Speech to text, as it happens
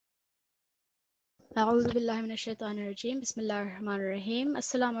أعوذ بالله من الشيطان الرجيم. بسم الله الرحمن الرحيم.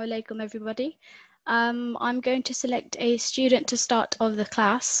 Assalamu alaikum, everybody. I'm going to select a student to start of the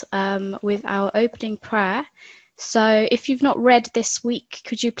class with our opening prayer. So if you've not read this week,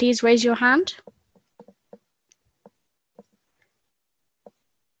 could you please raise your hand?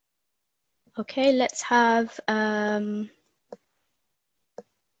 Okay, let's have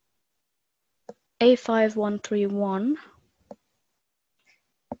A5131.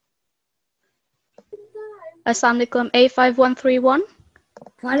 Assalamu alaikum, A5131.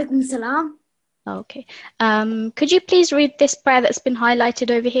 Walaikum salam. Okay. Could you please read this prayer that's been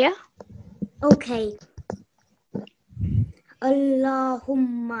highlighted over here? Okay.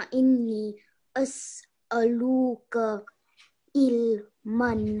 Allahumma inni as'aluka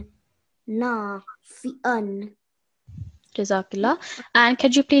ilman nafi'an. Jazakallah. And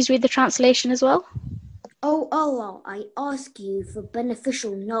could you please read the translation as well? Oh Allah, I ask you for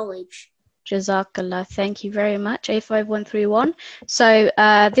beneficial knowledge. Jazakallah. Thank you very much. A5131. So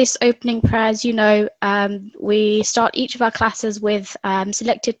this opening prayer, as you know, we start each of our classes with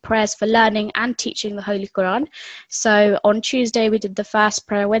selected prayers for learning and teaching the Holy Quran. So on Tuesday we did the first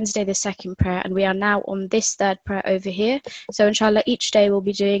prayer, Wednesday the second prayer, and we are now on this third prayer over here. So inshallah each day we'll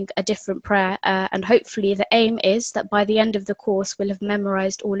be doing a different prayer, and hopefully the aim is that by the end of the course we'll have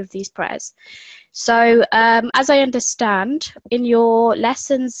memorized all of these prayers. So as I understand, in your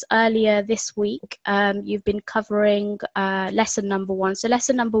lessons earlier this week, you've been covering lesson number 1. So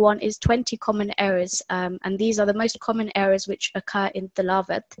lesson number 1 is 20 common errors, and these are the most common errors which occur in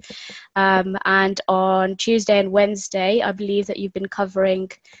Tilawat. And on Tuesday and Wednesday, I believe that you've been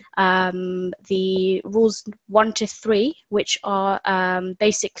covering the rules 1 to 3, which are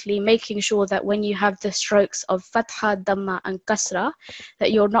basically making sure that when you have the strokes of Fatha, Dhamma and Kasra,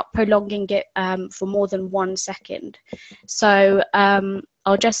 that you're not prolonging it for more than 1 second. So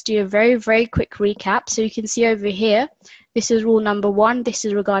I'll just do a very, very quick recap. So you can see over here, this is rule number 1. This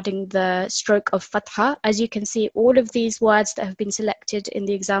is regarding the stroke of Fatha. As you can see, all of these words that have been selected in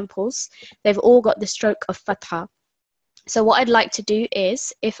the examples, they've all got the stroke of Fatha. So what I'd like to do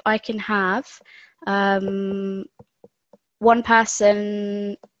is, if I can have one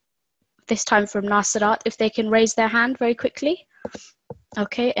person, this time from Nasirat, if they can raise their hand very quickly.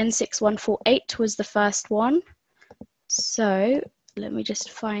 Okay, N6148 was the first one. So let me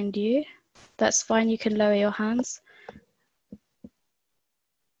just find you. That's fine, you can lower your hands.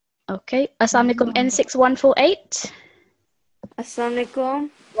 Okay, Assalamu alaikum, N6148. Assalamu alaikum.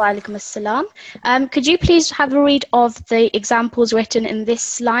 Wa alaikum assalam. Could you please have a read of the examples written in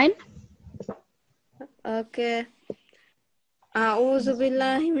this line? Okay. أعوذ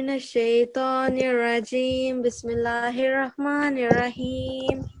بالله من الشيطان الرجيم بسم الله الرحمن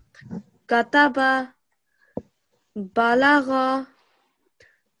الرحيم كتب بلغ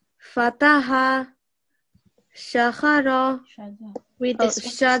فتح شخر Read this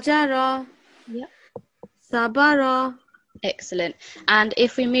one. شجر Yeah. صبر. Excellent. And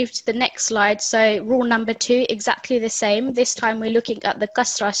if we move to the next slide, so rule number 2, exactly the same. This time we're looking at the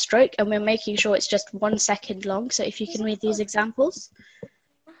kasra stroke and we're making sure it's just 1 second long. So if you can read these examples.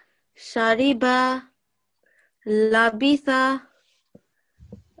 شرب لبث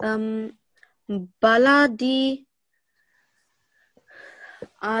بلدي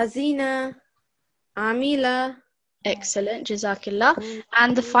أزين عمل. Excellent, Jazakillah.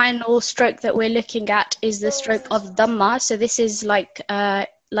 And the final stroke that we're looking at is the stroke of Dhamma. So this is like the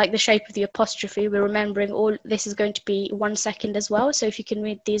shape of the apostrophe. We're remembering all this is going to be 1 second as well. So if you can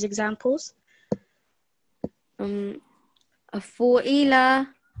read these examples. فُعِلَ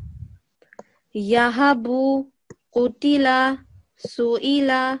يَهَبُ قُتِلَ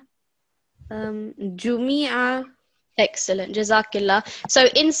سُئِلَ جُمِعَ. Excellent, Jazakillah. So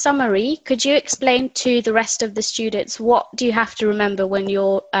in summary, could you explain to the rest of the students what do you have to remember when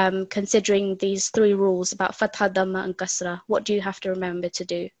you're considering these 3 rules about Fatha, Dhamma and Kasra? What do you have to remember to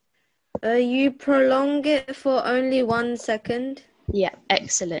do? You prolong it for only 1 second. Yeah,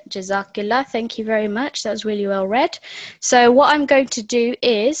 excellent. Jazakillah. Thank you very much. That was really well read. So what I'm going to do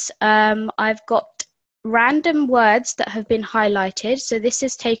is I've got random words that have been highlighted. So this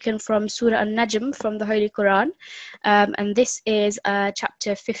is taken from Surah An-Najm from the Holy Quran, and this is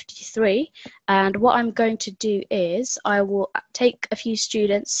chapter 53. And what I'm going to do is I will take a few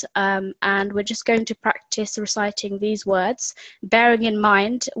students and we're just going to practice reciting these words, bearing in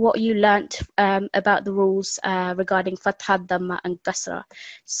mind what you learnt about the rules regarding Fatha, Dhamma and Kasra.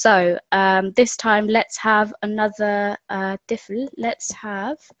 So this time let's have another tifl. Let's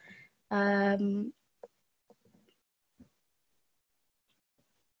have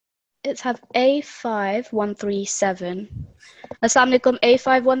let's have A5137. Assalamu alaikum,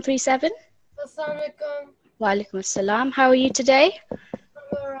 A5137. Assalamualaikum. Wa alaikum assalam. How are you today?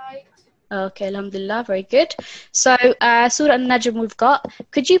 I'm alright. Okay, alhamdulillah, very good. So, Surah An-Najm we've got.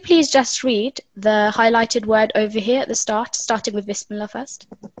 Could you please just read the highlighted word over here at the start, starting with Bismillah first?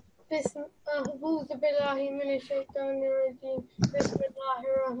 أعوذ بالله من الشيطان الرجيم. بسم الله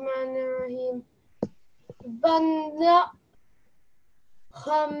الرحمن الرحيم. بنا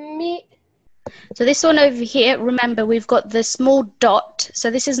خمي. So this one over here, remember we've got the small dot. So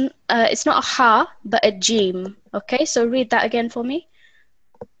this isn't, it's not a ha, but a jim. Okay, so read that again for me.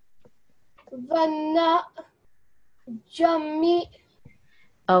 بنا جمي.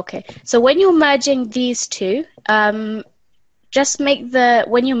 Okay, so when you're merging these two, just make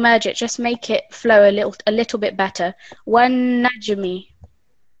when you merge it, just make it flow a little bit better. One najmi.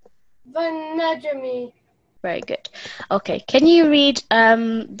 والنجم. Very good. Okay, can you read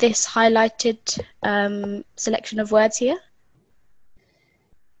this highlighted selection of words here?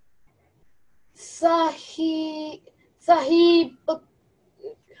 صحيب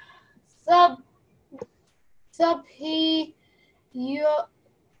صبحي يوم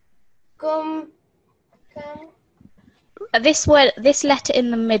This word, this letter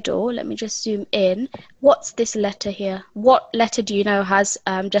in the middle, let me just zoom in. What's this letter here? What letter do you know has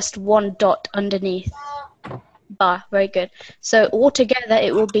just one dot underneath? Ba, very good. So altogether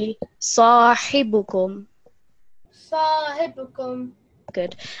it will be sahibukum. صاحبكم.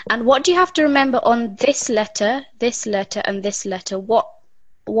 Good. And what do you have to remember on this letter, and this letter? What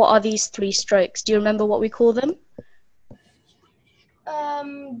are these three strokes? Do you remember what we call them?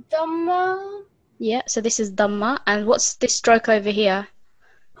 Dhamma, Yeah, so this is Dhamma. And what's this stroke over here?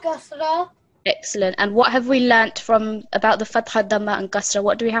 Kasra, Excellent. And what have we learnt about the Fatha, Dhamma and Kasra?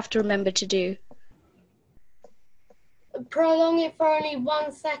 What do we have to remember to do? prolong it for only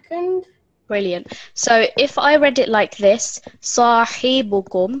 1 second. Brilliant. So if I read it like this,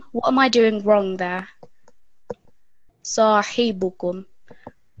 Sahibukum, what am I doing wrong there? Sahibukum.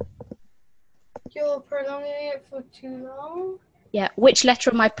 You're prolonging it for too long. Yeah, which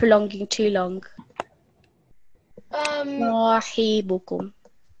letter am I prolonging too long? Sahibukum.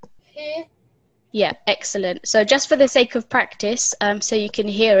 Here. Yeah, excellent. So just for the sake of practice, so you can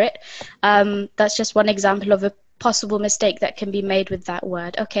hear it, that's just one example of a possible mistake that can be made with that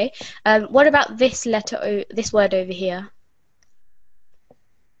word. Okay. What about this letter, this word over here?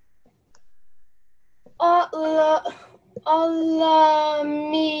 Allah, Allah,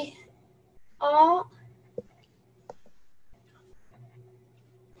 me, ah.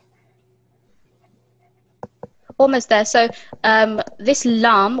 Almost there. So this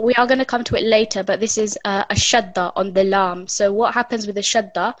lam, we are going to come to it later, but this is a shadda on the lam. So what happens with the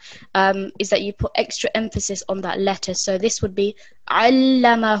shadda is that you put extra emphasis on that letter. So this would be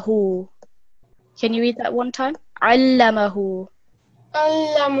allamahu. Can you read that one time? Allamahu.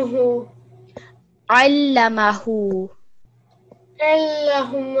 Allamahu. Allamahu.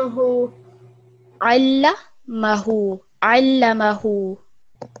 Allamahu. Allamahu. Allamahu.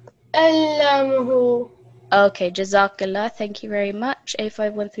 Allamahu. Okay, Jazakallah. Thank you very much.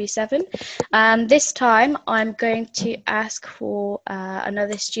 A5137. This time I'm going to ask for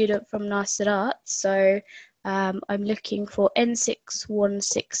another student from Nasirat. So I'm looking for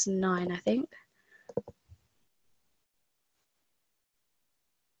N6169, I think.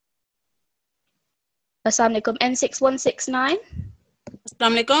 Assalamualaikum, N6169.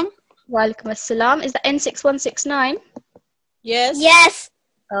 Assalamualaikum. Walaikum assalam. Is that N6169? Yes. Yes.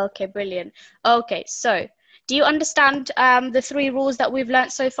 Okay, brilliant. Okay, so do you understand the 3 rules that we've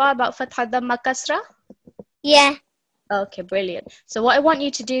learnt so far about Fatha, Dhamma, Kasra? Yeah. Okay, brilliant. So what I want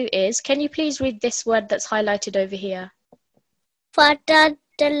you to do is, can you please read this word that's highlighted over here?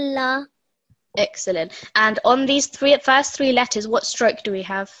 Fatadallah. Excellent. And on these first three letters, what stroke do we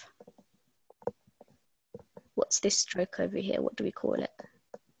have? What's this stroke over here? What do we call it?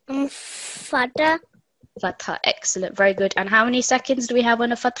 Fatah. Fatha. Excellent. Very good. And how many seconds do we have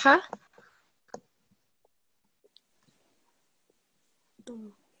on a Fatha?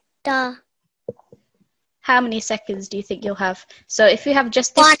 Da. How many seconds do you think you'll have? So if you have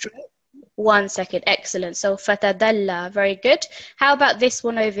just this 1. stroke, 1 second. Excellent. So fatadalla. Very good. How about this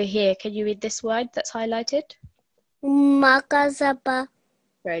one over here? Can you read this word that's highlighted? Makazaba.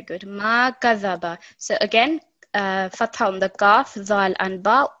 Very good. Ma kadhaba. So again, fatha on the kaf, dhal and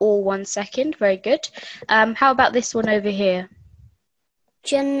ba, all 1 second. Very good. How about this one over here?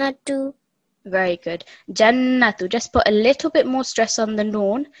 Jannatu. Very good. Jannatu. Just put a little bit more stress on the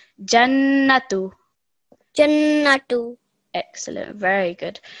noon. Jannatu. Jannatu. Excellent. Very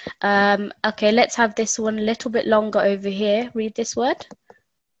good. Okay, let's have this one a little bit longer over here. Read this word.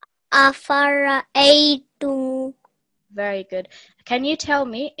 Afara'aytum. Very good. Can you tell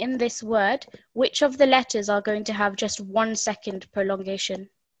me in this word which of the letters are going to have just 1 second prolongation?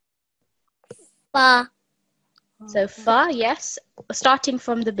 Fa. So fa, yes. Starting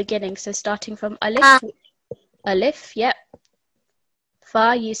from the beginning. So starting from alif. Fa. Alif, yep.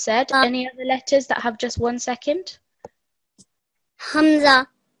 Fa, you said. Fa. Any other letters that have just 1 second? Hamza.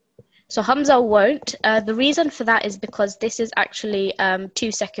 So Hamza won't. The reason for that is because this is actually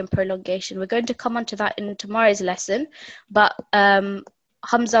 2 second prolongation. We're going to come on to that in tomorrow's lesson, but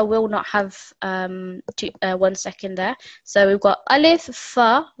Hamza will not have 1 second there. So we've got alif,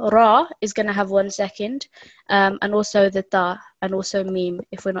 fa, ra is going to have 1 second, and also the ta, and also mim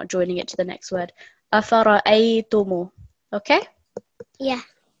if we're not joining it to the next word. Afara'aytumu. Okay? Yeah.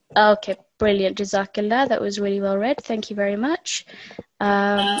 Okay, brilliant. Jazakallah. That was really well read. Thank you very much.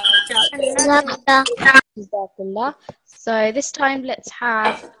 Jazakallah. Jazakallah. So this time let's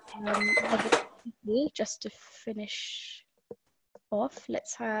have just to finish off.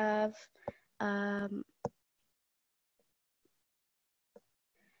 Let's have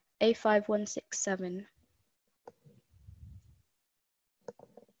A5167.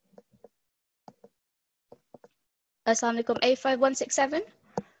 Assalamualaikum. A5167.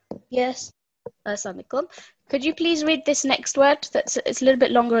 Yes. Assalamualaikum. Could you please read this next word? It's a little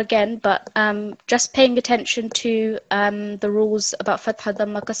bit longer again, but just paying attention to the rules about fatha,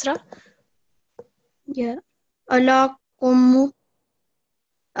 dhamma, kasra. Yeah. Alakumul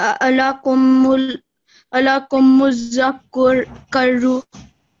zakaru.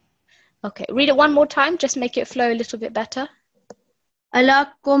 Okay, read it one more time. Just make it flow a little bit better.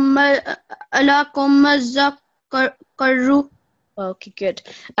 Alakumul zakaru. Okay, good.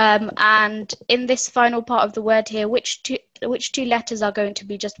 And in this final part of the word here, which two letters are going to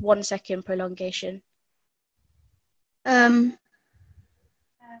be just 1 second prolongation?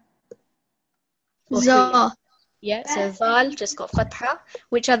 Za. Yeah, so zal just got fatha.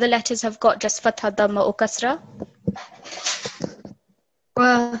 Which other letters have got just fatha, dhamma, or kasra?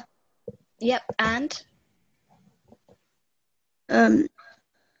 Yep, and?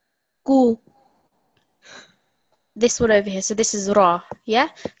 Ku. This one over here. So this is ra, yeah?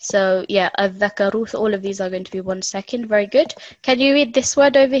 So yeah, al-dhakaru, all of these are going to be 1 second. Very good. Can you read this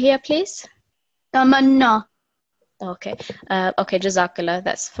word over here, please? Tamanna. Okay. Okay, Jazakallah.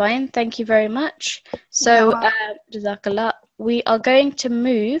 That's fine. Thank you very much. So, Jazakallah, we are going to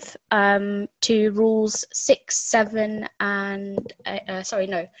move to rules 6, 7, and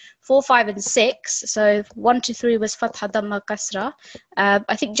 4, 5, and 6. So 1 to 3 was fatha, dhamma, kasra.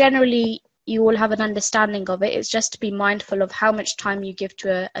 I think generally you will have an understanding of it. It's just to be mindful of how much time you give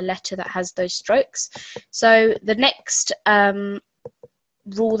to a letter that has those strokes. So the next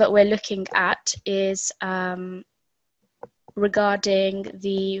rule that we're looking at is regarding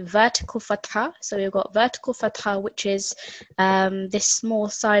the vertical fatha. So we've got vertical fatha, which is this small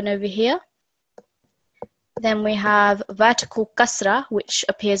sign over here. Then we have vertical kasra, which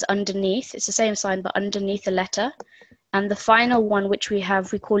appears underneath. It's the same sign, but underneath the letter. And the final one, which we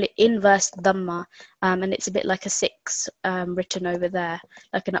have, we call it inverse dhamma, and it's a bit like a 6 written over there,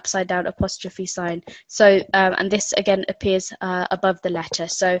 like an upside down apostrophe sign. So, and this again appears above the letter.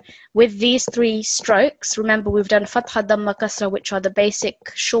 So with these 3 strokes, remember we've done fatha, dhamma, kasra, which are the basic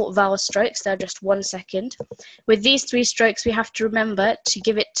short vowel strokes. They're just 1 second. With these 3 strokes, we have to remember to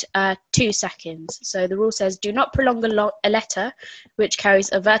give it 2 seconds. So the rule says, do not prolong a letter which carries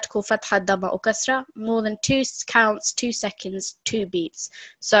a vertical fatha, dhamma, or kasra more than 2 counts, 2 seconds, 2 beats.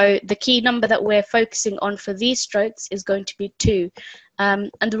 So the key number that we're focusing on for these strokes is going to be 2.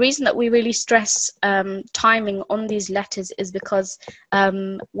 And the reason that we really stress timing on these letters is because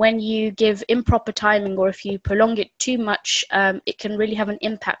when you give improper timing, or if you prolong it too much, it can really have an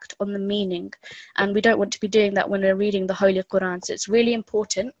impact on the meaning. And we don't want to be doing that when we're reading the Holy Quran. So it's really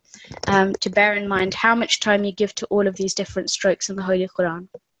important to bear in mind how much time you give to all of these different strokes in the Holy Quran.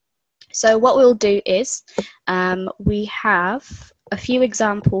 So what we'll do is we have a few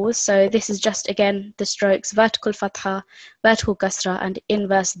examples. So this is just, again, the strokes vertical fatha, vertical kasra, and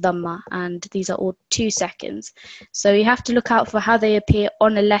inverse dhamma, and these are all 2 seconds. So you have to look out for how they appear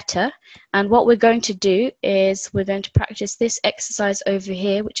on a letter. And what we're going to do is we're going to practice this exercise over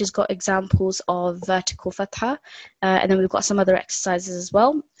here, which has got examples of vertical fatha, and then we've got some other exercises as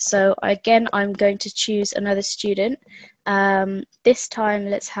well. So again, I'm going to choose another student. This time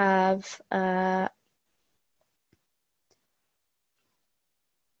let's have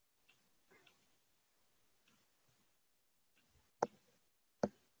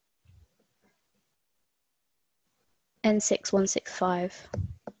N6165.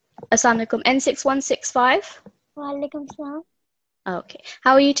 Assalamualaikum. N6165. Walaikum salam. Okay.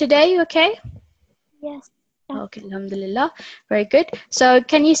 How are you today? You okay? Yes. Okay, alhamdulillah. Very good. So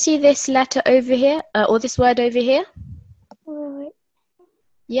can you see this letter over here, or this word over here?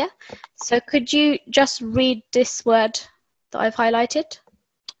 Yeah. So could you just read this word that I've highlighted?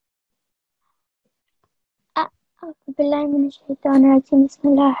 أعوذ بالله من الشيطان الرجيم بسم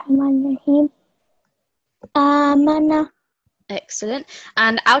الله الرحمن الرحيم آمنا. Excellent.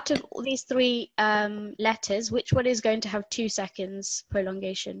 And out of all these three letters, which one is going to have 2 seconds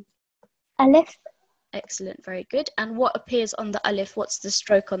prolongation? ألف. Excellent. Very good. And what appears on the alif? What's the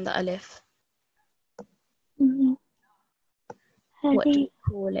stroke on the alif? What do we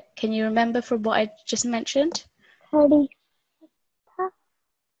call it? Can you remember from what I just mentioned?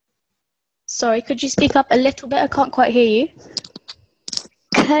 Sorry, could you speak up a little bit? I can't quite hear you.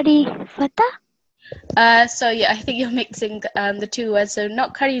 Karifata. So yeah, I think you're mixing the two words. So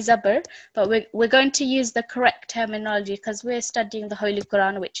not kari zabar, but we're going to use the correct terminology because we're studying the Holy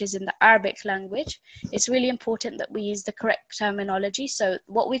Quran, which is in the Arabic language. It's really important that we use the correct terminology. So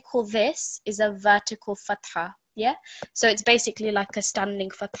what we call this is a vertical fatha. Yeah, so it's basically like a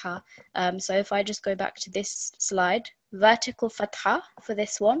standing fatha. So if I just go back to this slide, vertical fatha for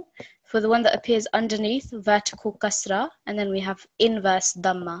this one. For the one that appears underneath, vertical kasra, and then we have inverse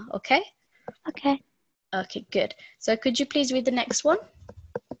dhamma. Okay. Okay. Okay, good. So could you please read the next one?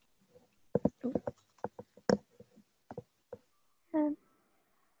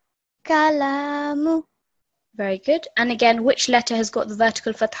 Kalamu. Very good. And again, which letter has got the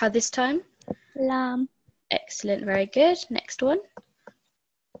vertical fatha this time? Lam. Excellent. Very good. Next one.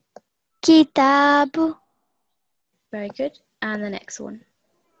 Kitabu. Very good. And the next one.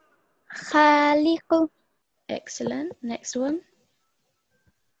 Khaliqu. Excellent. Next one.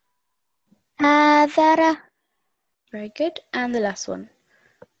 Adhara. Very good. And the last one.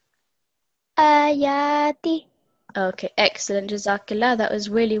 Ayati. Okay, excellent. Jazakallah. That was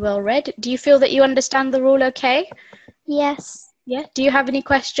really well read. Do you feel that you understand the rule okay? Yes. Yeah. Do you have any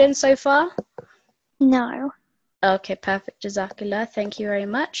questions so far? No. Okay, perfect. Jazakallah. Thank you very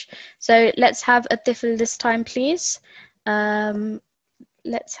much. So let's have a tifl this time, please.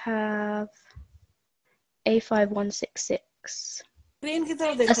 Let's have A5166.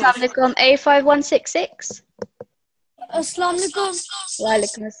 Assalamu alaikum. A5166. Assalamu alaikum. Wa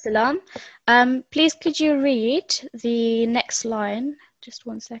alaikum assalam. Please could you read the next line? Just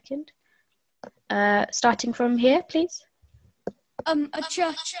 1 second. Starting from here, please.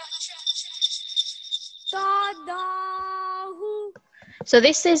 Acha. Tadahu. So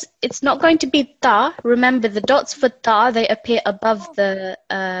this is, it's not going to be ta. Remember the dots for ta, they appear above the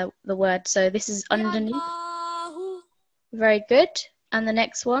word. So this is underneath. Yadahu. Very good. And the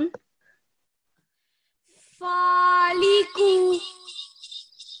next one. Faliku.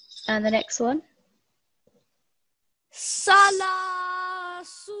 And the next one. Salasu.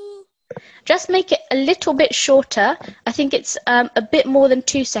 Just make it a little bit shorter. I think it's a bit more than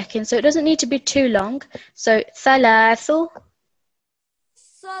 2 seconds, so it doesn't need to be too long. So thalathu.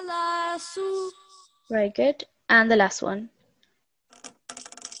 Salasu. Very good. And the last one.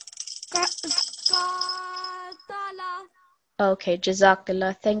 Katala. Okay,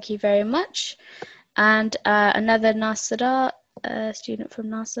 Jazakallah. Thank you very much. And another Nasirat, student from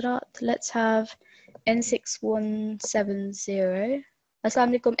Nasirat. Let's have N6170.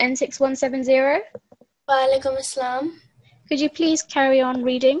 Assalamu alaikum, N6170. Wa alaikum assalam. Could you please carry on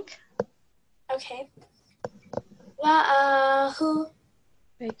reading? Okay. Wa'ahu.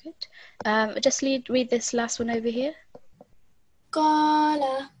 Very good. Just read this last one over here.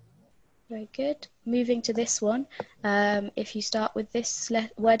 Qala. Very good. Moving to this one. If you start with this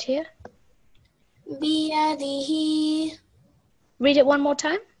word here. Biyadihi. Read it one more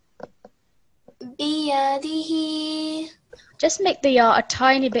time. Biyadihi. Just make the ya a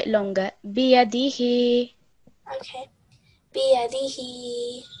tiny bit longer. Biyadihi. Okay.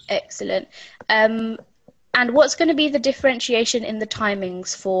 Biyadihi. Excellent. And what's going to be the differentiation in the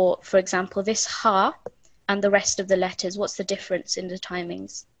timings for example, this ha and the rest of the letters? What's the difference in the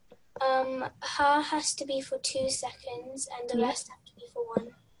timings? Ha has to be for 2 seconds and the rest have to be for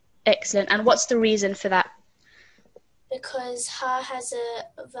 1. Excellent. And what's the reason for that? Because ha has a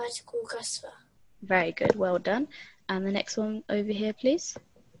vertical kasra. Very good. Well done. And the next one over here, please.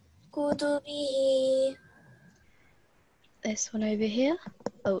 Kutubihi. This one over here.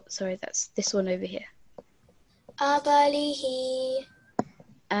 Oh, sorry, that's this one over here. Abalihi.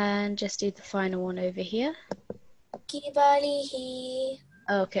 And just do the final one over here. Kibalihi.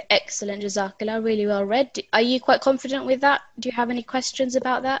 Okay, excellent. Jazakallah. Really well read. Are you quite confident with that? Do you have any questions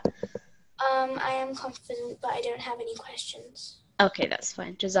about that? I am confident, but I don't have any questions. Okay, that's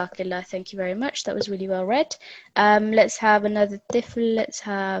fine. Jazakallah. Thank you very much. That was really well read. Let's have another tifl. Let's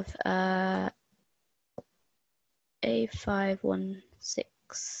have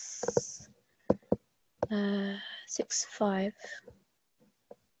A5165.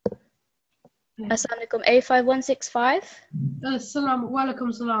 Assalamu alaikum, A5165. Salam,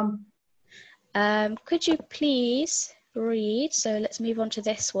 walaikum salam. Could you please read, so let's move on to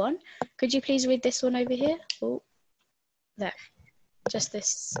this one. Could you please read this one over here? Oh, there. Just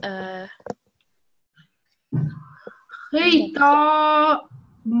this.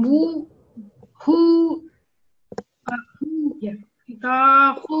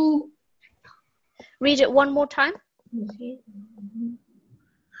 Read it one more time.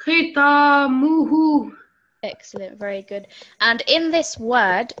 Khitamuhu. Excellent, very good. And in this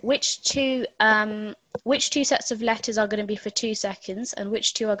word, which two sets of letters are going to be for 2 seconds, and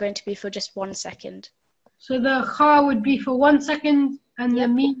which two are going to be for just 1 second? So the kha would be for 1 second, and Yep.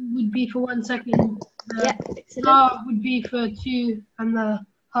 the mim would be for 1 second. The Yeah, excellent. ha would be for 2, and the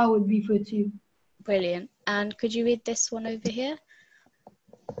ha would be for 2. Brilliant. And could you read this one over here?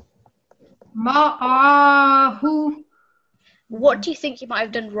 Ma'ahu. What do you think you might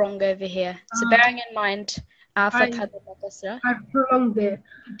have done wrong over here? So bearing in mind our fatha dhamma kasra. I've prolonged it.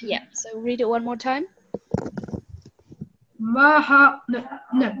 Yeah, so read it one more time. Ma'ahu.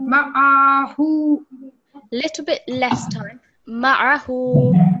 Little bit less time.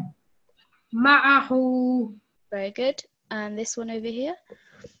 Ma'ahu. Ma'ahu. Very good. And this one over here.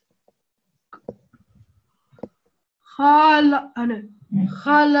 Khalaq.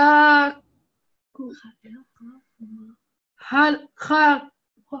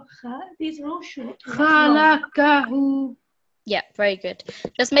 These are all short. Khalaqahu. Yeah, very good.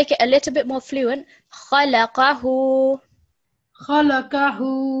 Just make it a little bit more fluent. Khalaqahu.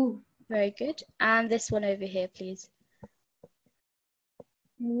 Khalaqahu. Very good. And this one over here, please.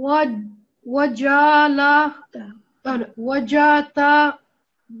 Wajatahu.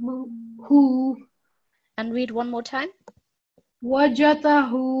 And read one more time.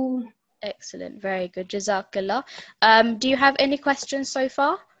 Wajatahu. Excellent. Very good. Jazakallah. Do you have any questions so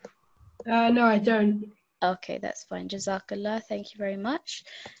far? No, I don't. Okay, that's fine. Jazakallah. Thank you very much.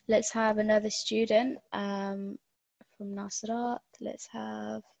 Let's have another student from Nasirat. Let's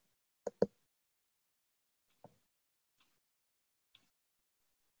have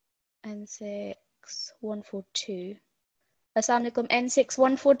N6142. Assalamu alaikum.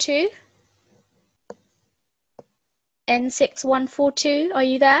 N6142. N6142. Are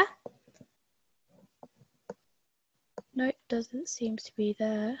you there? No, it doesn't seem to be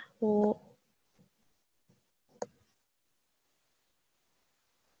there. Or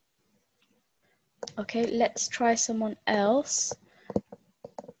okay, let's try someone else.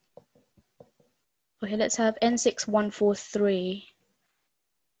 Okay, let's have N6143.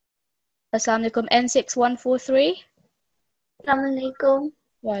 Assalamu alaikum, N6143. Assalamu alaikum.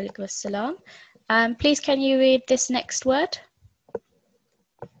 Wa alaikum assalam. Please, can you read this next word?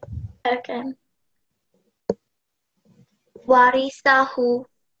 Okay. Warisahu.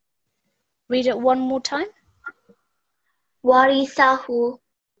 Read it one more time. Warisahu.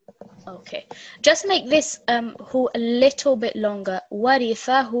 Okay. Just make this hu a little bit longer.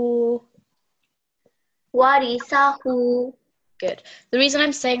 Warithahu. Warisahu. Good. The reason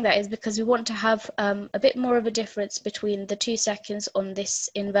I'm saying that is because we want to have a bit more of a difference between the 2 seconds on this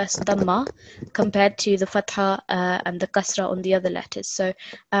inverse dhamma compared to the fatha and the kasra on the other letters. So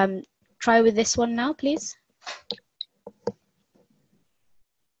try with this one now, please.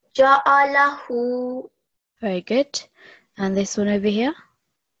 Ja'alahu. Very good. And this one over here.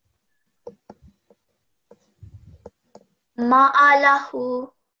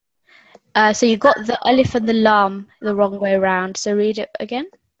 Ma'alahu. So you got the alif and the lam the wrong way around. So read it again.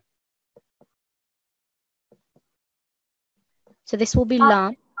 So this will be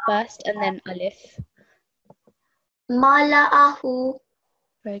lam first and then alif. Mala'ahu.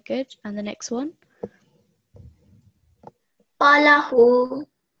 Very good. And the next one. Falahu.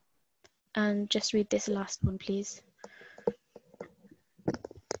 And just read this last one, please.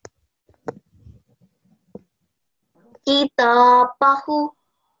 Kitabahu.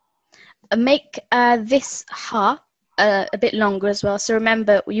 Make this ha a bit longer as well. So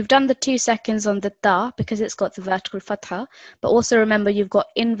remember, you've done the 2 seconds on the da because it's got the vertical fatha, but also remember you've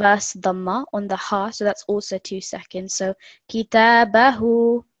got inverse dhamma on the ha, so that's also 2 seconds. So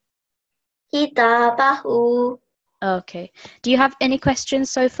kitabahu. Kitabahu. Okay. Do you have any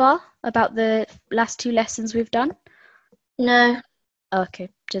questions so far about the last 2 lessons we've done? No. Okay.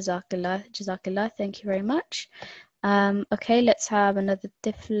 Jazakallah. Jazakallah. Thank you very much. Okay, let's have another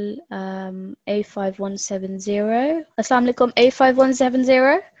Tifl A5170. Assalamu alaikum,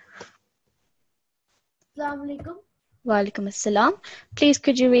 A5170. Assalamu alaikum. Wa alaikum assalam. Please,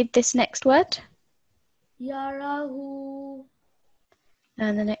 could you read this next word? Yarahu.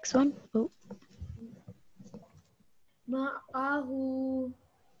 And the next one. Oh, Ma'ahu.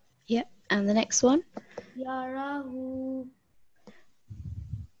 yep. And the next one. Yarahu.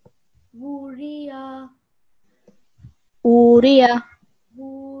 Wuriya. Uriya.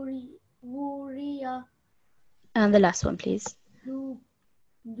 Wuriya. And the last one, please.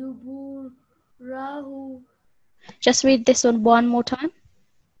 Duburahu. Just read this one more time.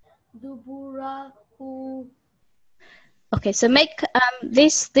 Duburahu. Okay, so make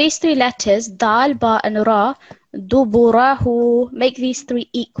these three letters, dal, ba, and ra, duburahu. Make these three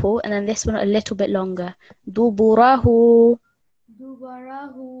equal, and then this one a little bit longer. Duburahu,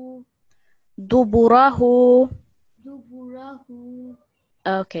 Dubarahu. duburahu. Duburahu.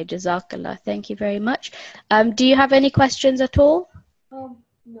 Okay, jazakallah. Thank you very much. Do you have any questions at all?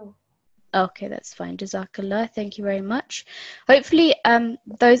 No. Okay, that's fine. Jazakallah. Thank you very much. Hopefully,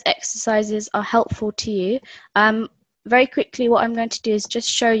 those exercises are helpful to you. Very quickly, what I'm going to do is just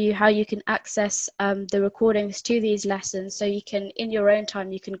show you how you can access the recordings to these lessons, so you can, in your own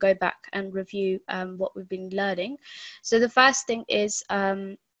time, you can go back and review what we've been learning. So the first thing is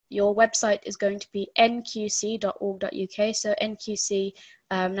your website is going to be nqc.org.uk. So NQC,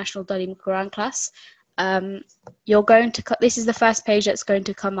 National Talimul-Quran class. You're going to, this is the first page that's going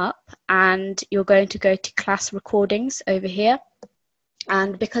to come up, and you're going to go to class recordings over here.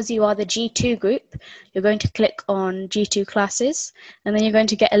 And because you are the G2 group, you're going to click on G2 classes, and then you're going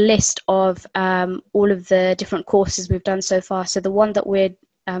to get a list of all of the different courses we've done so far. So the one that we're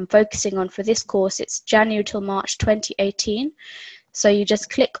focusing on for this course, it's January till March 2018. So you just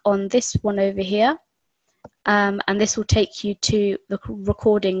click on this one over here, and this will take you to the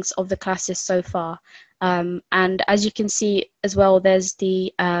recordings of the classes so far. And as you can see as well, there's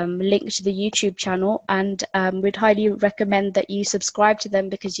the link to the YouTube channel, and we'd highly recommend that you subscribe to them,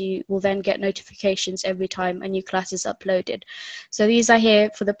 because you will then get notifications every time a new class is uploaded. So these are here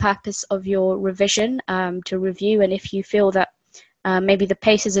for the purpose of your revision, to review, and if you feel that maybe the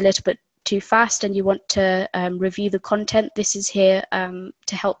pace is a little bit too fast and you want to review the content, this is here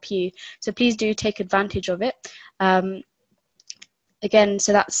to help you. So please do take advantage of it. Again,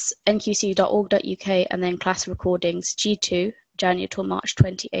 so that's nqc.org.uk, and then class recordings G2, January till March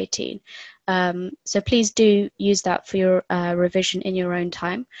 2018. So please do use that for your revision in your own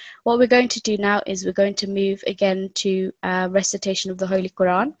time. What we're going to do now is we're going to move again to recitation of the Holy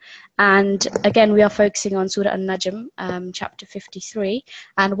Quran. And again, we are focusing on Surah An-Najm, chapter 53.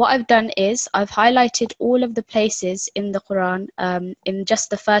 And what I've done is I've highlighted all of the places in the Quran, in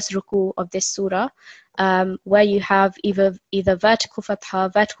just the first ruku of this surah, where you have either vertical fatha,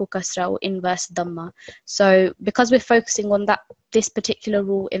 vertical kasra, or inverse dhamma. So because we're focusing on this particular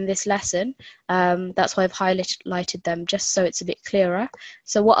rule in this lesson, that's why I've highlighted them, just so it's a bit clearer.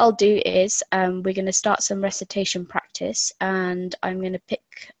 So what I'll do is we're going to start some recitation practice, and I'm going to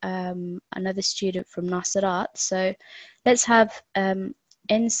pick another student from Nasirat. So let's have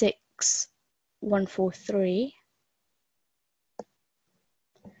N6 143.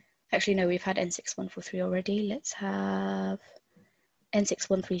 Actually, no, we've had N6 143 already. Let's have N6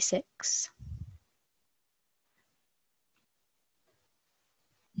 136.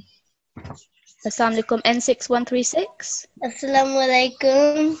 Assalamu alaikum, N6 136. Assalamu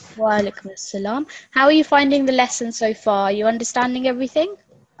alaikum. Wa alaikum assalam. How are you finding the lesson so far? Are you understanding everything?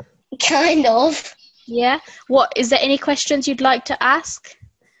 Kind of. Yeah. What, is there any questions you'd like to ask?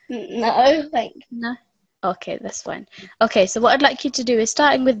 No. No. Okay, that's fine. Okay, so what I'd like you to do is,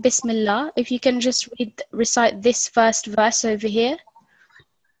 starting with Bismillah, if you can just recite this first verse over here.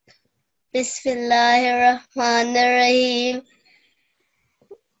 Bismillahirrahmanirrahim.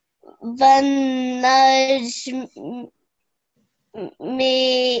 وَالنَّجْمِ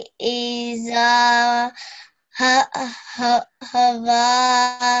إِذَا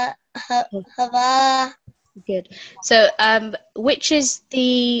هَوَى. Good. So which is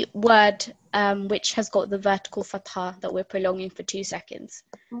the word which has got the vertical fatha that we're prolonging for 2 seconds?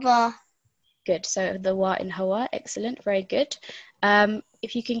 Va. Good. So the wa in hawa. Excellent. Very good.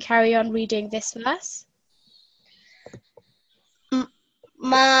 If you can carry on reading this verse.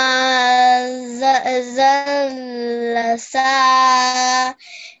 مَا زَلَّ صَاحِبُكُمْ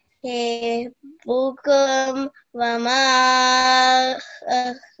وَمَا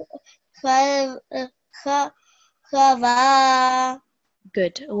غَوَى.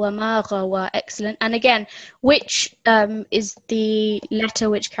 Good. وَمَا غَوَى. Excellent. And again, which is the letter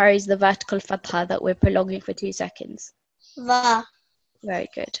which carries the vertical fatha that we're prolonging for 2 seconds? Va. Very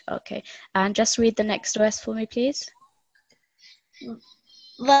good. Okay. And just read the next verse for me, please.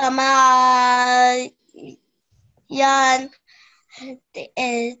 وَمَا يَنطِقُ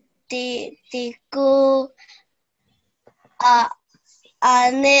tiku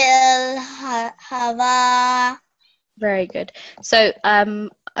anil hawa. Very good. So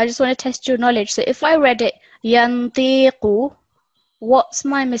I just want to test your knowledge. So if I read it yantiqu, what's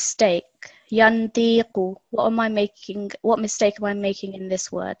my mistake? Yantiqu. What mistake am I making in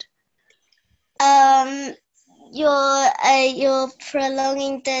this word? You're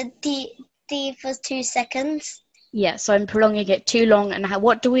prolonging the t for 2 seconds. Yeah, so I'm prolonging it too long. And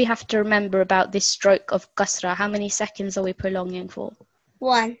what do we have to remember about this stroke of kasra? How many seconds are we prolonging for?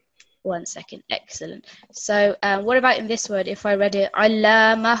 1. 1 second. Excellent. So what about in this word? If I read it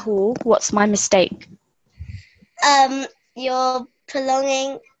allamahu, what's my mistake? You're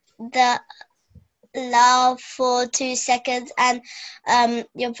prolonging the la for 2 seconds, and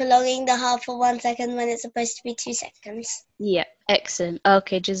you're prolonging the ha for 1 second when it's supposed to be 2 seconds. Yeah, excellent.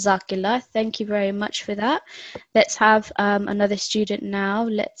 Okay, Jazakillah. Thank you very much for that. Let's have another student now.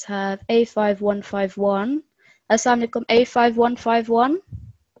 Let's have A5151. Assalamu alaikum, A5151.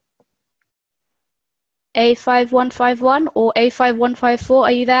 A5151 or A5154,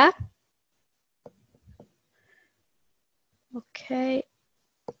 are you there? Okay.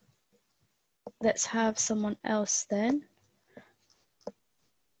 Let's have someone else then.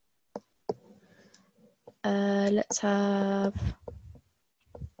 Let's have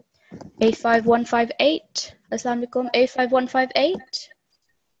A5158. Assalamu alaikum, A5158.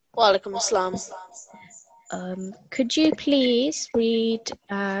 Wa alaikum assalam. Could you please read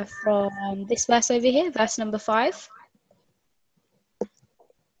from this verse over here, verse number 5?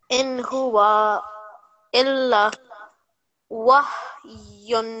 In huwa illa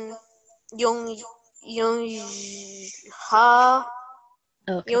wahyun yunha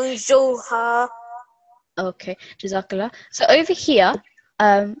Okay. yunjuha. Okay, Jazakallah. So over here,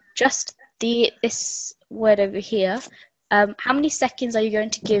 just this word over here, how many seconds are you going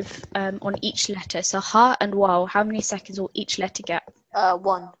to give on each letter? So ha and waw, how many seconds will each letter get?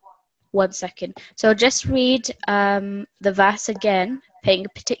 1. 1 second. So just read the verse again, paying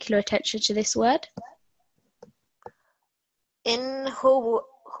particular attention to this word. In huwa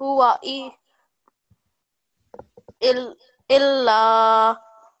illa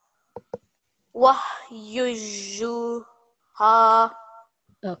wahyuha.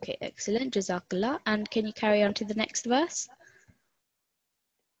 Okay, excellent. Jazakallah. And can you carry on to the next verse?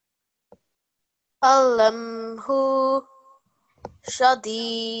 Alamhu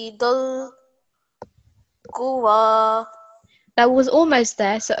shadidul quwa. That was almost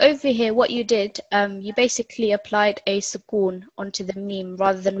there. So over here, what you did, you basically applied a sukoon onto the meme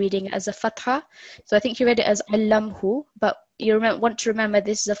rather than reading it as a fatha. So I think you read it as alamhu, but you want to remember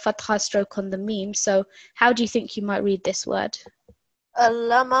this is a fatha stroke on the meme. So how do you think you might read this word?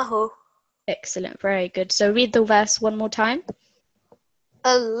 Allamahu. Excellent, very good. So read the verse one more time.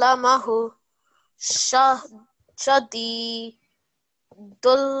 Allamahu shadidul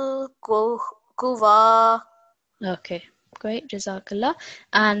quwa. Okay, great, Jazakallah.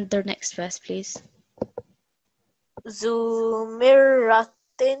 And the next verse, please.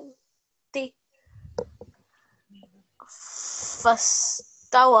 Zumiratin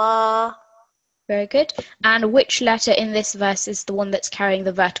fastawa. Very good. And which letter in this verse is the one that's carrying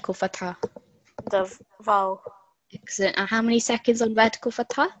the vertical fatha? The vowel. Excellent. And how many seconds on vertical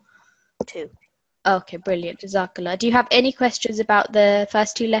fatha? 2. Okay, brilliant. Jazakallah. Do you have any questions about the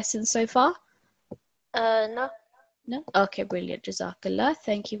first 2 lessons so far? No. No? Okay, brilliant. Jazakallah.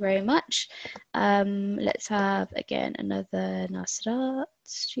 Thank you very much. Let's have, again, another Nasirat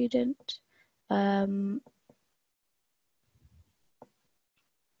student.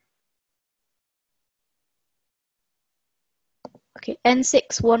 Okay,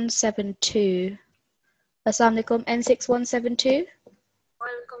 N6172. Assalamu alaikum, N6172.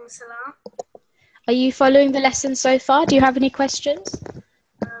 Walaikum salam. Are you following the lesson so far? Do you have any questions?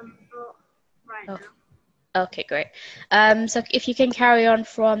 Not right Oh. now. Okay, great. So if you can carry on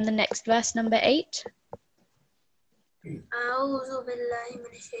from the next verse, number 8. أعوذ بالله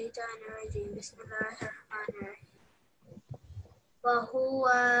من الشيطان الرجيم بسم الله الرحمن الرحيم وهو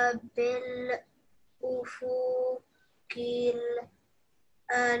بالأفق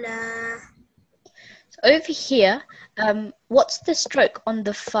الأعلى. So over here, what's the stroke on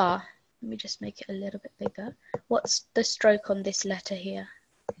the fa? Let me just make it a little bit bigger. What's the stroke on this letter here?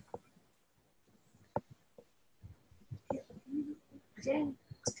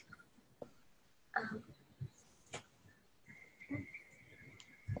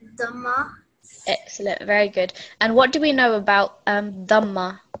 Dhamma. Excellent, very good. And what do we know about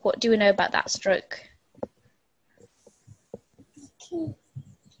dhamma? What do we know about that stroke?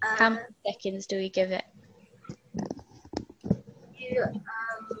 How many seconds do we give it? You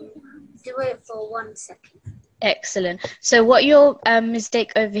do it for 1 second. Excellent. So what your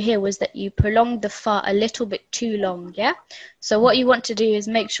mistake over here was that you prolonged the fa a little bit too long, yeah? So what you want to do is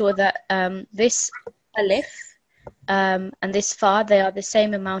make sure that this alif and this fa, they are the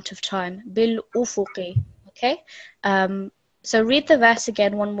same amount of time. Bil ufuqi, okay? So read the verse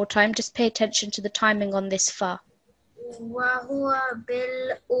again one more time. Just pay attention to the timing on this fa. وهو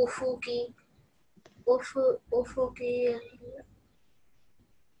بالأفق أفق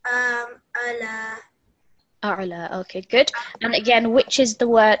أعلى. A'la. Okay, good. And again, which is the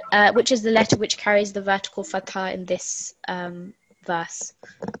word? Which is the letter which carries the vertical fatha in this verse?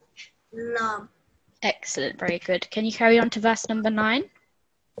 لام. Excellent. Very good. Can you carry on to verse number 9?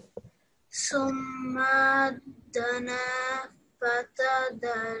 ثم دنا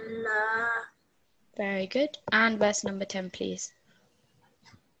فتدلى Very good. And verse number 10, please.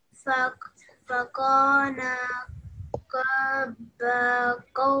 فكان قاب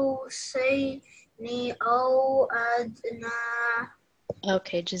قوسين أو أدنى.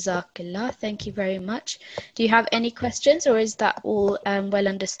 Okay, Jazakallah. Thank you very much. Do you have any questions, or is that all well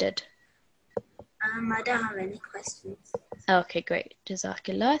understood? I don't have any questions. Okay, great.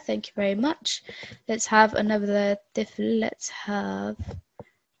 Jazakallah. Thank you very much. Let's have another tifl. Let's have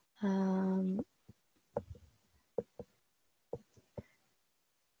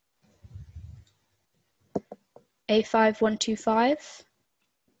A5125.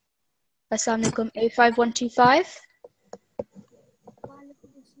 Assalamu alaikum. A5125.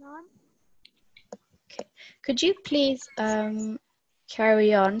 Okay. Could you please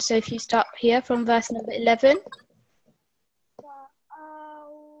carry on? So if you start here from verse number 11.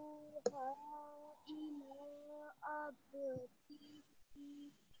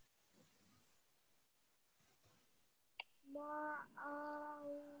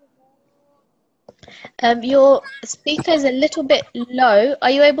 Your speaker is a little bit low. Are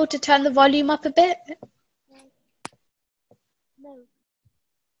you able to turn the volume up a bit? No.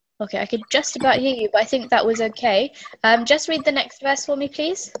 Okay, I could just about hear you, but I think that was okay. Just read the next verse for me,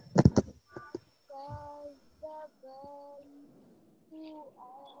 please.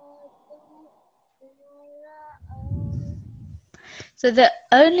 So the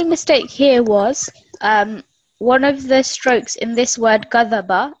only mistake here was one of the strokes in this word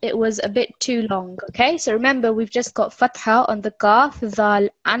gadaba, it was a bit too long, okay? So remember, we've just got fatha on the kaf, dhal,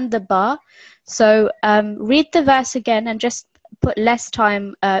 and the ba. So read the verse again and just put less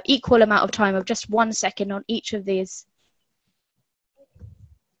time, equal amount of time of just 1 second on each of these.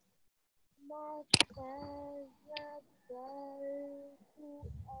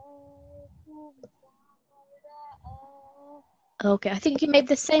 Okay, I think you made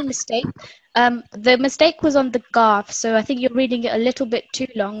the same mistake. The mistake was on the kaf, so I think you're reading it a little bit too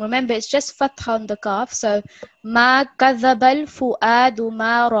long. Remember, it's just fatha on the kaf. So ma kadhabal fuadu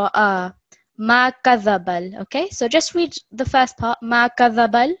ma ra'a. Ma kadhabal. Okay, so just read the first part. Ma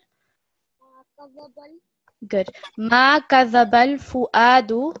kadhabal. Good. Ma kadhabal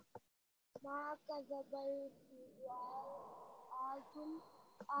fuadu.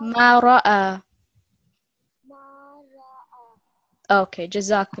 Ma ra'a. Okay,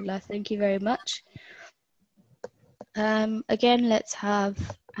 Jazakallah. Thank you very much. Again, let's have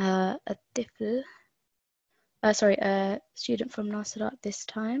a tifl. Sorry, a student from Nasirat this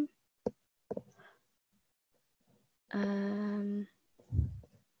time.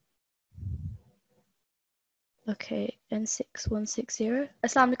 Okay, N6160.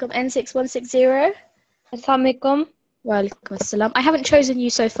 Assalamu alaikum, N6160. Assalamu alaikum. Wa alaikum assalam. I haven't chosen you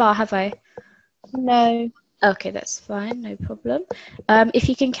so far, have I? No. Okay, that's fine, no problem. If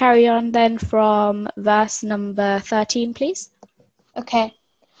you can carry on then from verse number 13, please. Okay.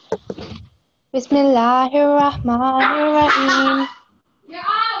 Bismillahirrahmanirrahim.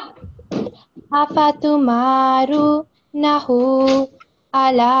 Afatumaru nahu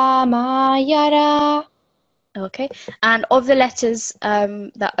ala ma yara. Okay, and of the letters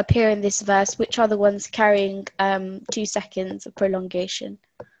that appear in this verse, which are the ones carrying 2 seconds of prolongation?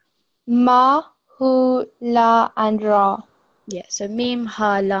 Ma, hu, la, and ra. Yeah, so mim,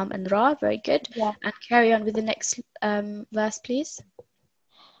 ha, lam, and ra. Very good. Yeah. And carry on with the next verse, please.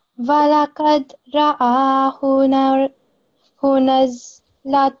 Walakad ra'ahu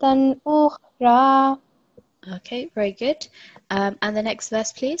nazlatan ukhra. Okay, very good. And the next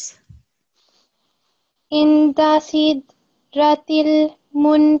verse, please. Inda sidratil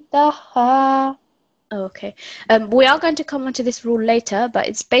muntaha. Okay. We are going to come onto this rule later, but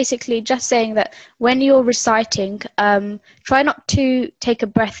it's basically just saying that when you're reciting, try not to take a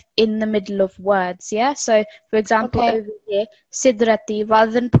breath in the middle of words. Yeah. So, for example, Okay. over here, sidrati,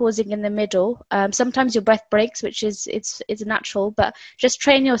 rather than pausing in the middle, sometimes your breath breaks, which is it's natural, but just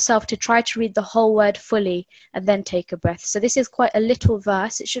train yourself to try to read the whole word fully and then take a breath. So this is quite a little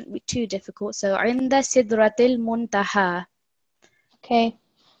verse. It shouldn't be too difficult. So, عند سدرة المنتهى. Okay.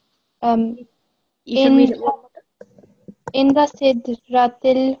 You can read it. In the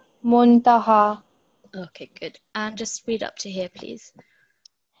Sidratil Muntaha. Okay, good. And just read up to here, please.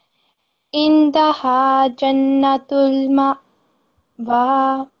 Indaha Jannatul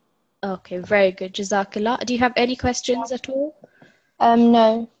Ma'wa. Okay, very good. Jazakallah. Do you have any questions at all?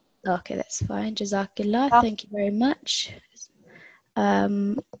 No. Okay, that's fine. Jazakallah. Thank you very much.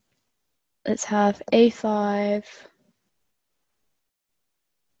 Let's have A5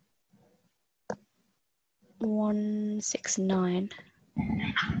 169.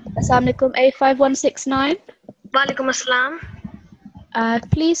 Assalamu alaikum, A5 169. Walaikum assalam.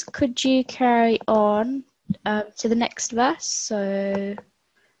 Please could you carry on to the next verse? So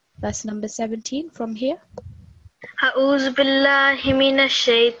verse number 17 from here. أعوذ بالله من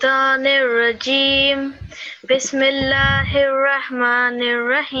الشيطان الرجيم بسم الله الرحمن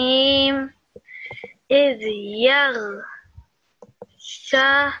الرحيم إذ يغشى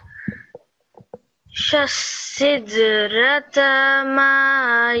السدرة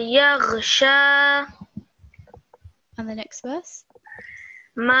ما يغشى. And the next verse.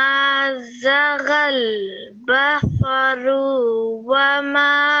 ما زغ البصر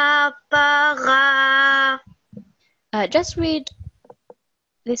وما طغى. Just read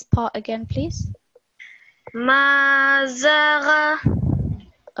this part again, please. ما زغ.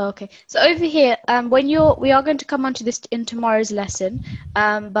 Okay, so over here, we are going to come onto this in tomorrow's lesson,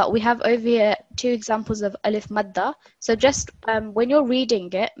 but we have over here 2 examples of alif madda. So just when you're reading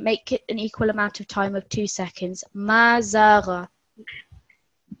it, make it an equal amount of time of 2 seconds. Ma zagha.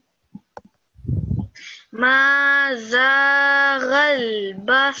 ما زاغ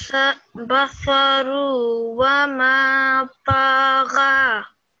البصر وما طغى.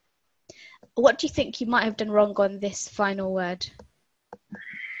 What do you think you might have done wrong on this final word?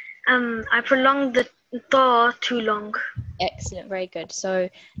 I prolonged the ta too long. Excellent, very good. So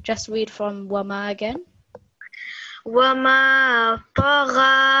just read from wama again. وما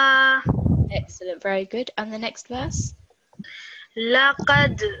طغى. Excellent, very good. And the next verse?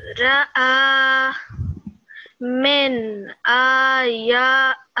 لقد رأى من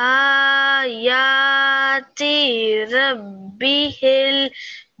آيات ربه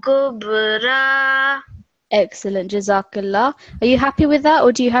الكبرى. Excellent, Jazakallah. Are you happy with that,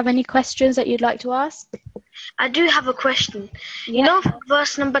 or do you have any questions that you'd like to ask? I do have a question. Yeah. You know,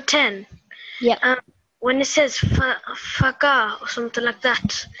 verse number 10. Yeah. When it says faka or something like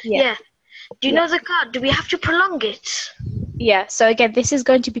that. Yeah. Do you know the ka? Do we have to prolong it? Yeah, so again, this is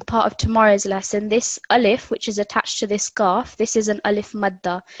going to be part of tomorrow's lesson. This alif, which is attached to this scarf, this is an alif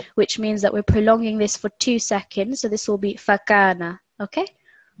madda, which means that we're prolonging this for 2 seconds. So this will be fakana. Okay?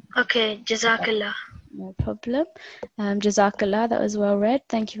 Okay, Jazakallah. No problem. Jazakallah, that was well read.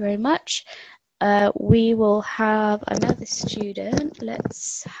 Thank you very much. We will have another student.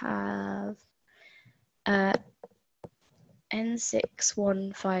 Let's have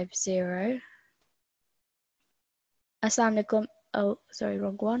N6150. Assalamu alaikum. Oh, sorry,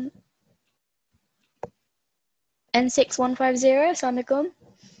 wrong one. N6150. Assalamu alaikum.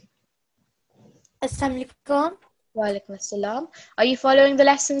 Assalamu alaikum. Wa alaikum assalam. Are you following the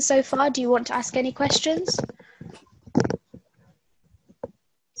lesson so far? Do you want to ask any questions?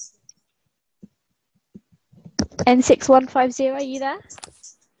 N6150, are you there?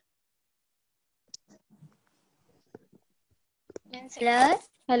 Hello?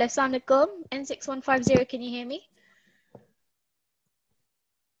 Hello, assalamu alaikum. N6150, can you hear me?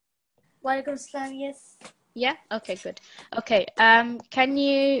 Walaikum assalam, yes. Yeah? Okay, good. Okay, can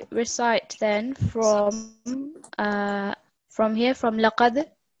you recite then from here, from laqad?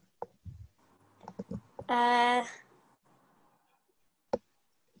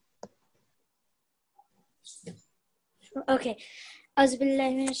 Okay. أعوذ بالله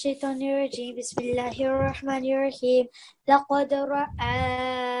من الشيطان الرجيم بسم الله الرحمن الرحيم لقد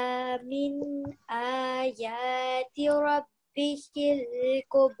رأى من آيات ربه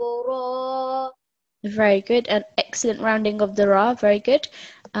الكبرى. Very good, an excellent rounding of the ra, very good.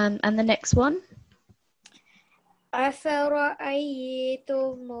 And the next one?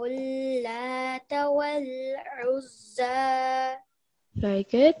 أفرأيتم اللات والعزى. Very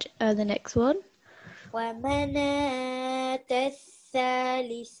good. The next one? ومناة الثالثة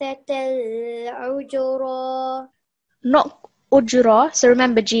الثالثة العجرة. Not ujra. So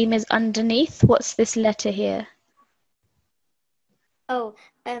remember, Jim is underneath. What's this letter here? Oh,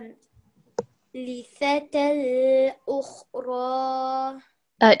 ثالثة الأخرى.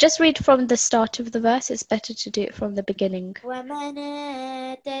 Just read from the start of the verse. It's better to do it from the beginning.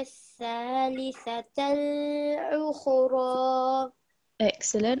 ومناة الثالثة الأخرى.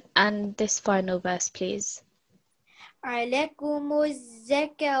 Excellent. And this final verse, please. عليكم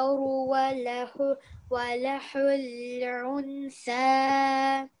الذكر وله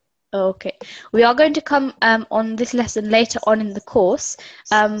الأنثى. Okay, we are going to come on this lesson later on in the course,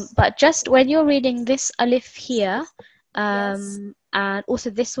 but just when you're reading this alif here, and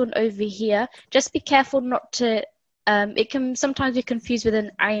also this one over here, just be careful not to, it can sometimes be confused with an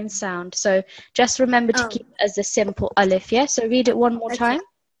ayn sound, so just remember to keep it as a simple alif, yeah? So read it one more time.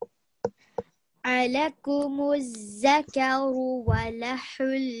 عليكم الذكر وله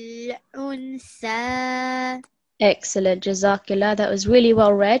الأنثى. Excellent, Jazakillah. That was really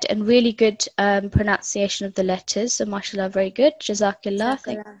well read and really good pronunciation of the letters. So, mashallah, very good. Jazakillah.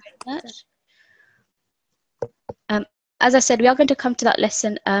 Thank you very much. As I said, we are going to come to that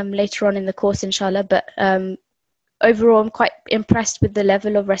lesson later on in the course, inshallah. But overall, I'm quite impressed with the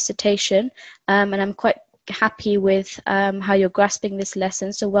level of recitation, and I'm quite happy with how you're grasping this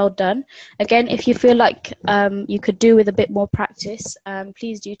lesson. So well done. Again, if you feel like you could do with a bit more practice,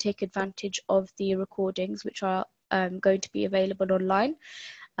 please do take advantage of the recordings which are going to be available online.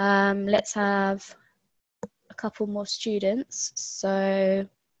 Let's have a couple more students. So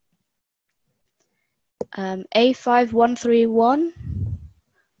A5131.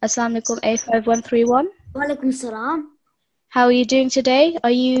 Assalamu alaikum, A5131. Wa alaikum salam. How are you doing today?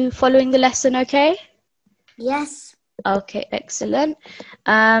 Are you following the lesson okay? Yes. Okay, excellent.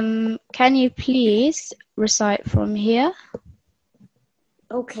 Can you please recite from here?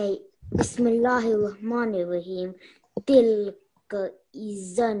 Okay. Bismillahirrahmanirrahim. Tilka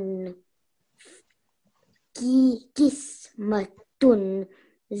izan kismatun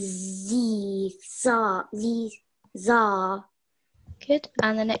ziza. Good.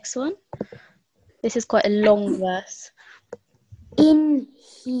 And the next one? This is quite a long verse. In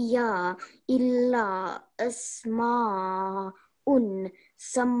hiya illa asma'un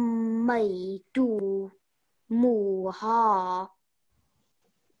sammaytu muha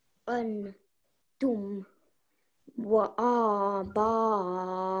antum wa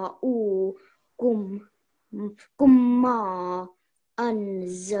aba'ukum kumma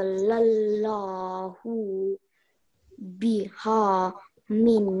anzalallahu biha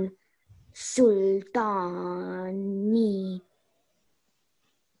min sultani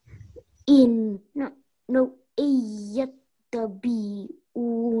in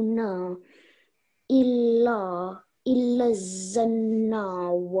yattabi'una illa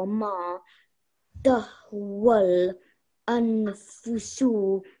zanna wa ma tahwal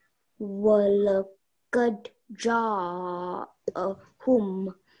anfusu walaqad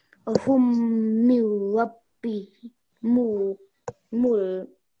ja'ahum min rabbihimul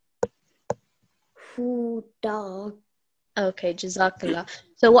huda. Okay, Jazakallah.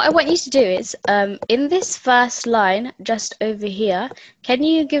 So what I want you to do is, in this first line, just over here, can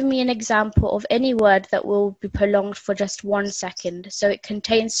you give me an example of any word that will be prolonged for just 1 second? So it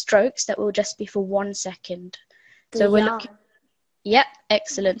contains strokes that will just be for 1 second. So we're looking... Yep,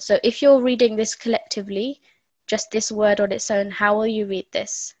 excellent. So if you're reading this collectively, just this word on its own, how will you read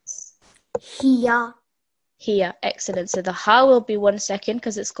this? Hiya. Here, excellent. So the ha will be 1 second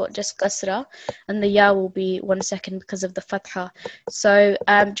because it's got just kasra, and the ya will be 1 second because of the fatha. So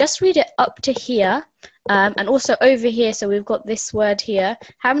just read it up to here, and also over here. So we've got this word here.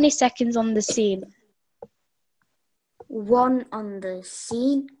 How many seconds on the scene? 1 on the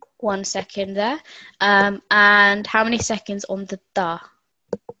scene. 1 second there. And how many seconds on the da?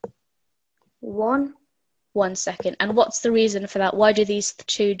 1. 1 second. And what's the reason for that? Why do these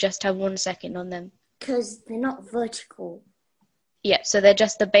two just have 1 second on them? Because they're not vertical. Yeah, so they're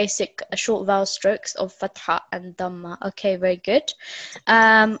just the basic short vowel strokes of fatha and dhamma. Okay, very good.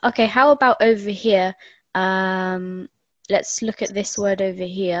 Okay, how about over here? Let's look at this word over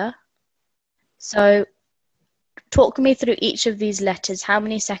here. So talk me through each of these letters. How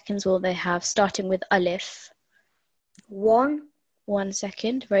many seconds will they have, starting with alif? 1. 1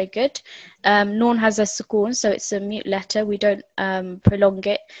 second, very good. Noon has a sukoon, so it's a mute letter. We don't prolong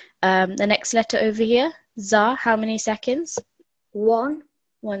it. The next letter over here, za, how many seconds? 1.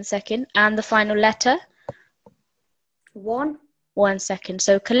 1 second. And the final letter? 1. 1 second.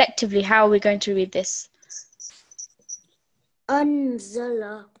 So collectively, how are we going to read this?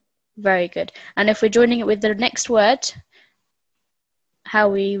 Anzala. Very good. And if we're joining it with the next word? How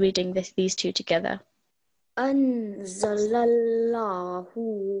are we reading these two together?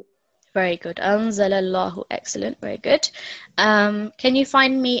 Anzalallahu. Very good. Anzalallahu. Excellent. Very good. Can you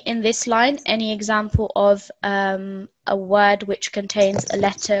find me in this line any example of a word which contains a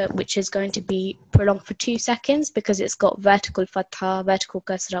letter which is going to be prolonged for 2 seconds because it's got vertical fatha, vertical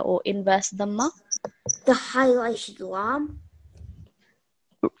kasra, or inverse dhamma? The highlighted lam.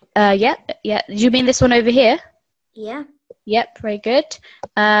 Yeah. Do you mean this one over here? Yeah. Yep. Very good.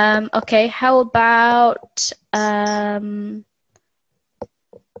 Okay. How about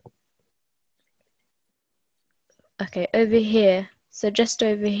okay, over here. So just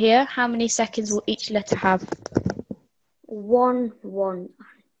over here, how many seconds will each letter have? 1, 1,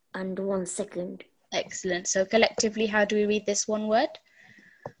 and 1 second. Excellent. So collectively, how do we read this one word?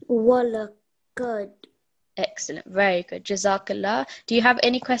 Walakad. Excellent. Very good. Jazakallah. Do you have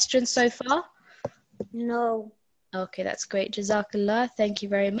any questions so far? No. Okay, that's great. Jazakallah. Thank you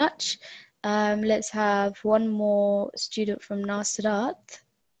very much. Let's have one more student from Nasirat.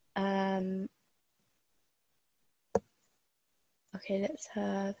 Okay, let's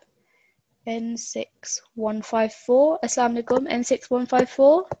have N6154. Assalamu alaikum.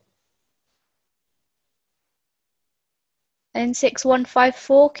 N6154.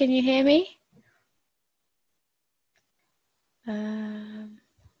 N6154, can you hear me?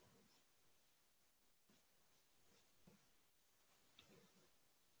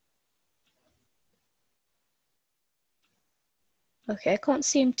 Okay, I can't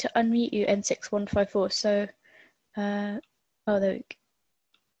seem to unmute you, N6154, so oh, there we go.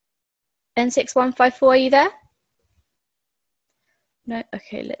 N6154, are you there? No?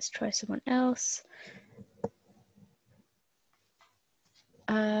 Okay, let's try someone else.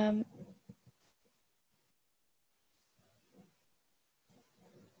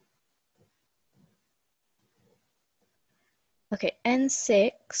 Okay,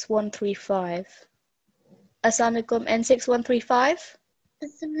 N6135. Assalamu alaikum, N6135.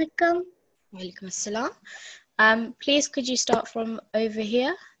 Assalamu alaikum. Walaikum assalam. Please, could you start from over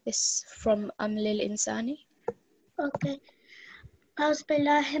here? This from Lil Insani. Okay.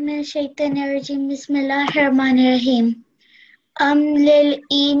 Auzubillahiminash-shaytanir-rajim. Bismillahir-rahmanir-rahim. Lil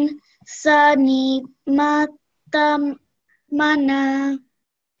insani ma tamana.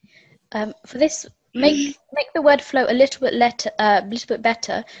 For this, make the word flow a little bit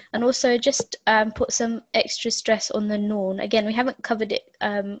better, and also just put some extra stress on the noon. Again, we haven't covered it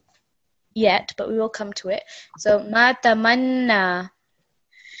yet, but we will come to it. So ma tamanna.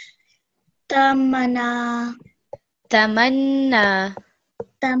 Tamana. Tamanna.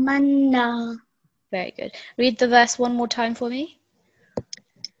 Tamanna. Very good. Read the verse one more time for me.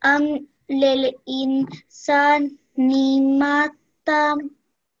 Lil insani ma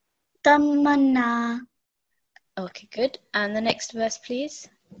tamanna. Okay, good. And the next verse, please.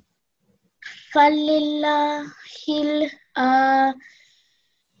 Falillahil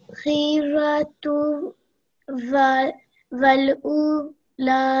akhiratu wal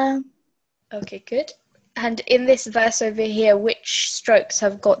ula. Okay, good. And in this verse over here, which strokes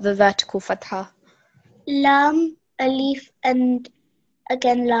have got the vertical fatha? Lam, alif, and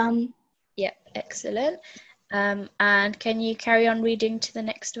again lam. Yep, excellent. And can you carry on reading to the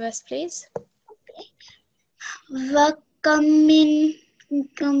next verse, please? Wa kam min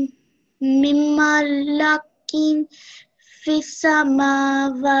malakin fis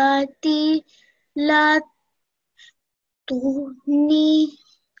samawati la tuhni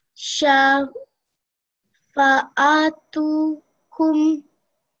shafa'atuhum.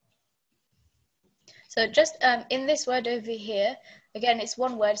 So just in this word over here, again, it's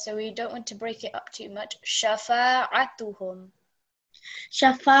one word, so we don't want to break it up too much. Shafa'atuhum.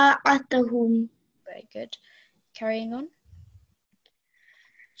 Shafa'atuhum. Very good. Carrying on.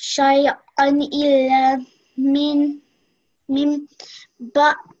 Shay'an illa min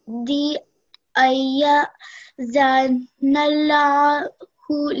ba'di ayyazanallahu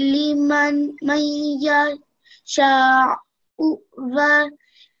liman yasha'u wa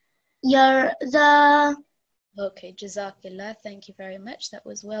yarza. Okay, Jazakillah. Thank you very much. That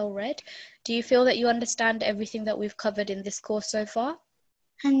was well read. Do you feel that you understand everything that we've covered in this course so far?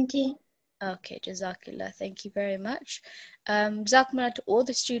 Hanji. Okay, Jazakillah. Thank you very much. Jazakumullah to all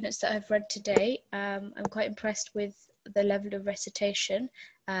the students that have read today. I'm quite impressed with the level of recitation,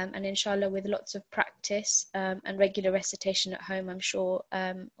 and inshallah with lots of practice and regular recitation at home, I'm sure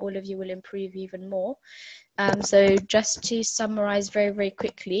all of you will improve even more. So just to summarize very, very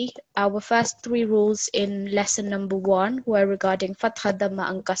quickly, our first 3 rules in lesson number 1 were regarding Fatha, Dhamma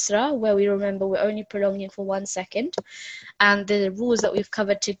and Kasra, where we remember we're only prolonging for 1 second. And the rules that we've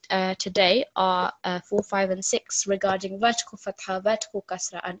covered today are 4, 5 and 6 regarding vertical Fatha, vertical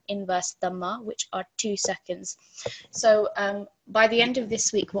Kasra and inverse Dhamma, which are 2 seconds. So by the end of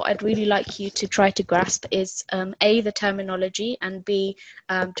this week, what I'd really like you to try to grasp is A, the terminology, and B,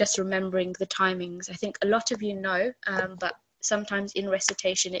 just remembering the timings. I think a lot of you know, but sometimes in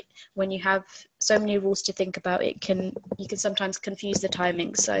recitation, when you have so many rules to think about, you can sometimes confuse the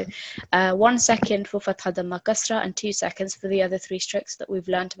timings. So 1 second for Fatha, Dhamma, Kasra and 2 seconds for the other 3 strokes that we've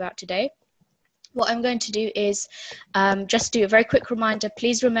learned about today. What I'm going to do is just do a very quick reminder.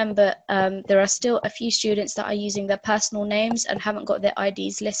 Please remember there are still a few students that are using their personal names and haven't got their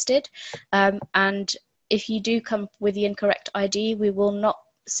IDs listed. And if you do come with the incorrect ID, we will not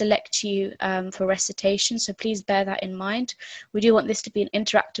select you for recitation, so please bear that in mind. We do want this to be an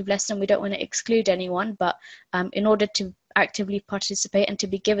interactive lesson. We don't want to exclude anyone, but in order to actively participate and to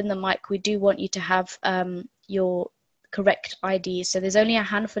be given the mic, we do want you to have your correct IDs. So there's only a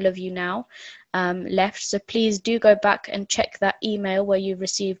handful of you now left, so please do go back and check that email where you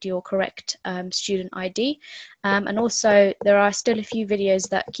received your correct student ID. And also there are still a few videos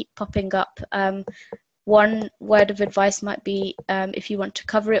that keep popping up. One word of advice might be if you want to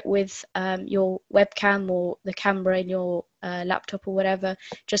cover it with your webcam or the camera in your laptop or whatever,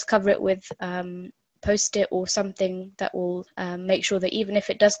 just cover it with Post-it or something that will make sure that even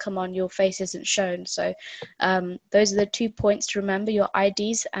if it does come on, your face isn't shown. So those are the 2 points to remember, your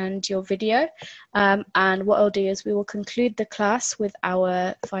IDs and your video. And what I'll do is we will conclude the class with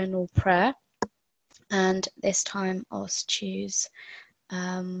our final prayer. And this time I'll choose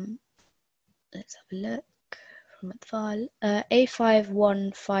let's have a look from Atfal.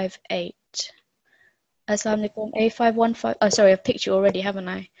 A5158. Assalamu alaikum. A515. Oh, sorry, I've picked you already, haven't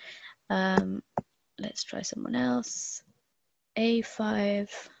I? Let's try someone else.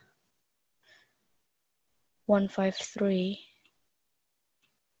 A5153.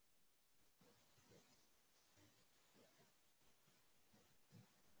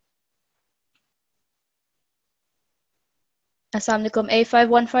 Assalamu alaikum.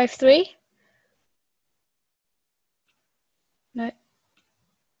 A5153. No.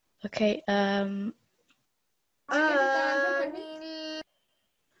 Okay.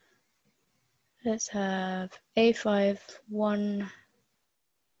 Let's have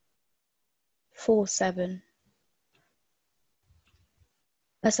A5147.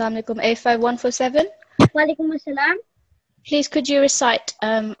 Assalamu alaikum. A5147. Walaikum assalam. Please could you recite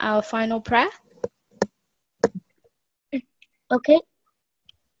our final prayer? Okay.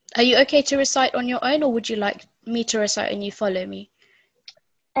 Are you okay to recite on your own, or would you like me to recite and you follow me?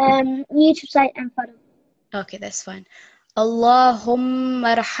 You recite and follow. Okay, that's fine.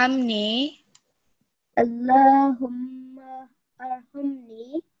 Allahumma arhamni. Allahumma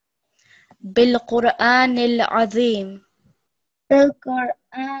arhamni. Bil Quranil Azim. Bil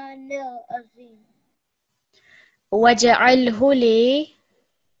Quranil Azim. Waj'alhu li.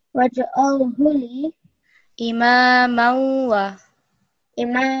 Waj'alhu li. Imaman wa.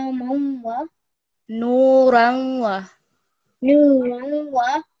 Imaman wa. Nuran wa. Nuran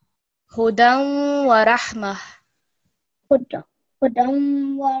wa. Hudan wa rahmah.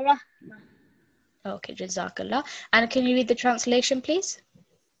 Hudan wa rahmah. Okay, Jazakallah. And can you read the translation, please?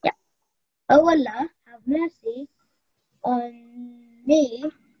 Yeah. O Allah, have mercy on me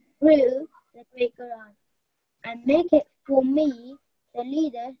through the Great Quran, and make it for me the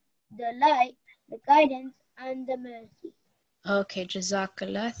leader, the light, the guidance, and the mercy. Okay,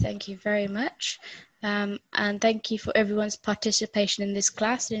 Jazakallah. Thank you very much. And thank you for everyone's participation in this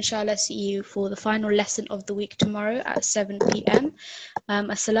class. And inshallah, see you for the final lesson of the week tomorrow at 7 p.m.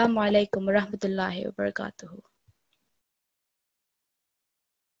 Assalamu alaikum wa rahmatullahi wa barakatuhu.